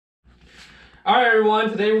Alright everyone,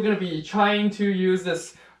 today we're going to be trying to use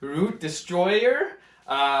this root destroyer.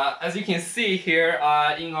 As you can see here,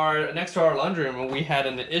 next to our laundry room, we had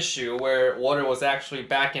an issue where water was actually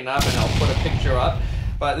backing up, and I'll put a picture up.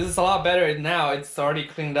 But this is a lot better now. It's already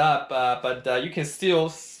cleaned up, but you can still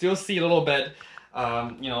see a little bit.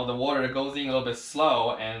 The water goes in a little bit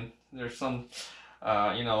slow, and there's some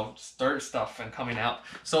dirt stuff and coming out.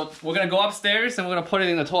 So we're gonna go upstairs and we're gonna put it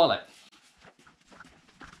in the toilet.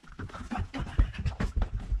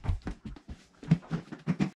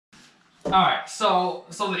 Alright, so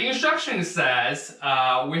the instruction says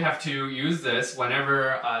we have to use this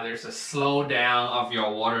whenever there's a slowdown of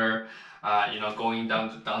your water, going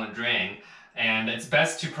down the drain, and it's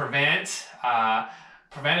best to prevent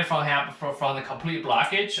it from the complete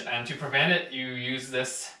blockage. And to prevent it, you use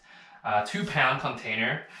this 2-pound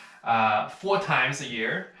container 4 times a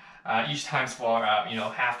year, each time for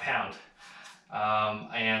half pound.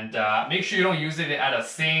 Make sure you don't use it at a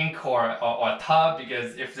sink or a tub,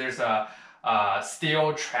 because if there's a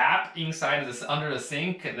steel trap inside under the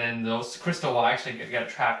sink, then those crystals will actually get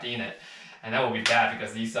trapped in it, and that will be bad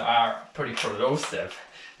because these are pretty corrosive.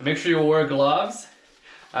 And make sure you wear gloves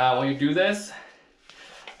when you do this.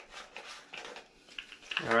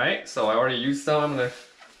 Alright, so I already used some. I'm gonna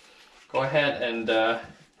go ahead and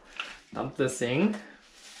dump this in.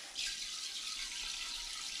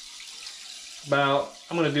 I'm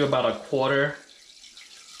gonna do about a 1/4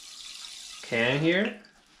 can here.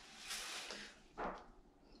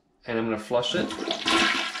 And I'm gonna flush it.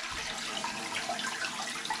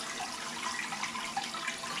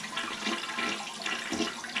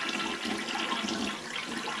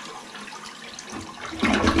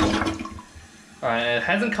 Alright, it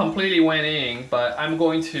hasn't completely went in, but I'm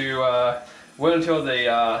going to wait until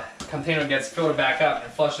the container gets filled back up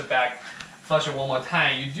and flush it one more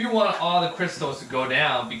time. You do want all the crystals to go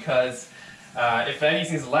down, because if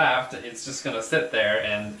anything's left, it's just gonna sit there,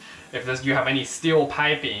 and if you have any steel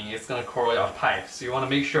piping, it's gonna corrode your pipe. So you want to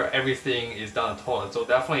make sure everything is done in the toilet. So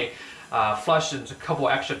definitely flush it a couple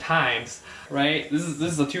extra times. Right? This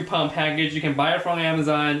is a 2-pound package. You can buy it from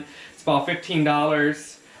Amazon. It's about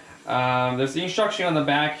 $15. There's the instruction on the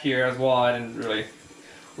back here as well. I didn't really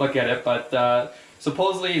look at it, but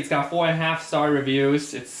supposedly it's got 4.5-star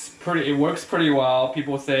reviews. It works pretty well.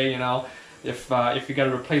 People say, if you got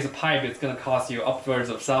to replace a pipe, it's going to cost you upwards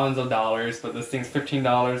of thousands of dollars. But this thing's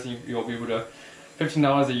 $15. You'll be able to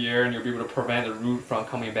 $15 a year, and you'll be able to prevent the root from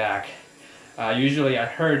coming back. Usually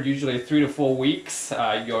 3 to 4 weeks,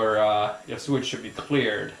 your sewage should be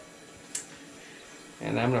cleared.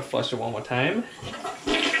 And I'm going to flush it one more time.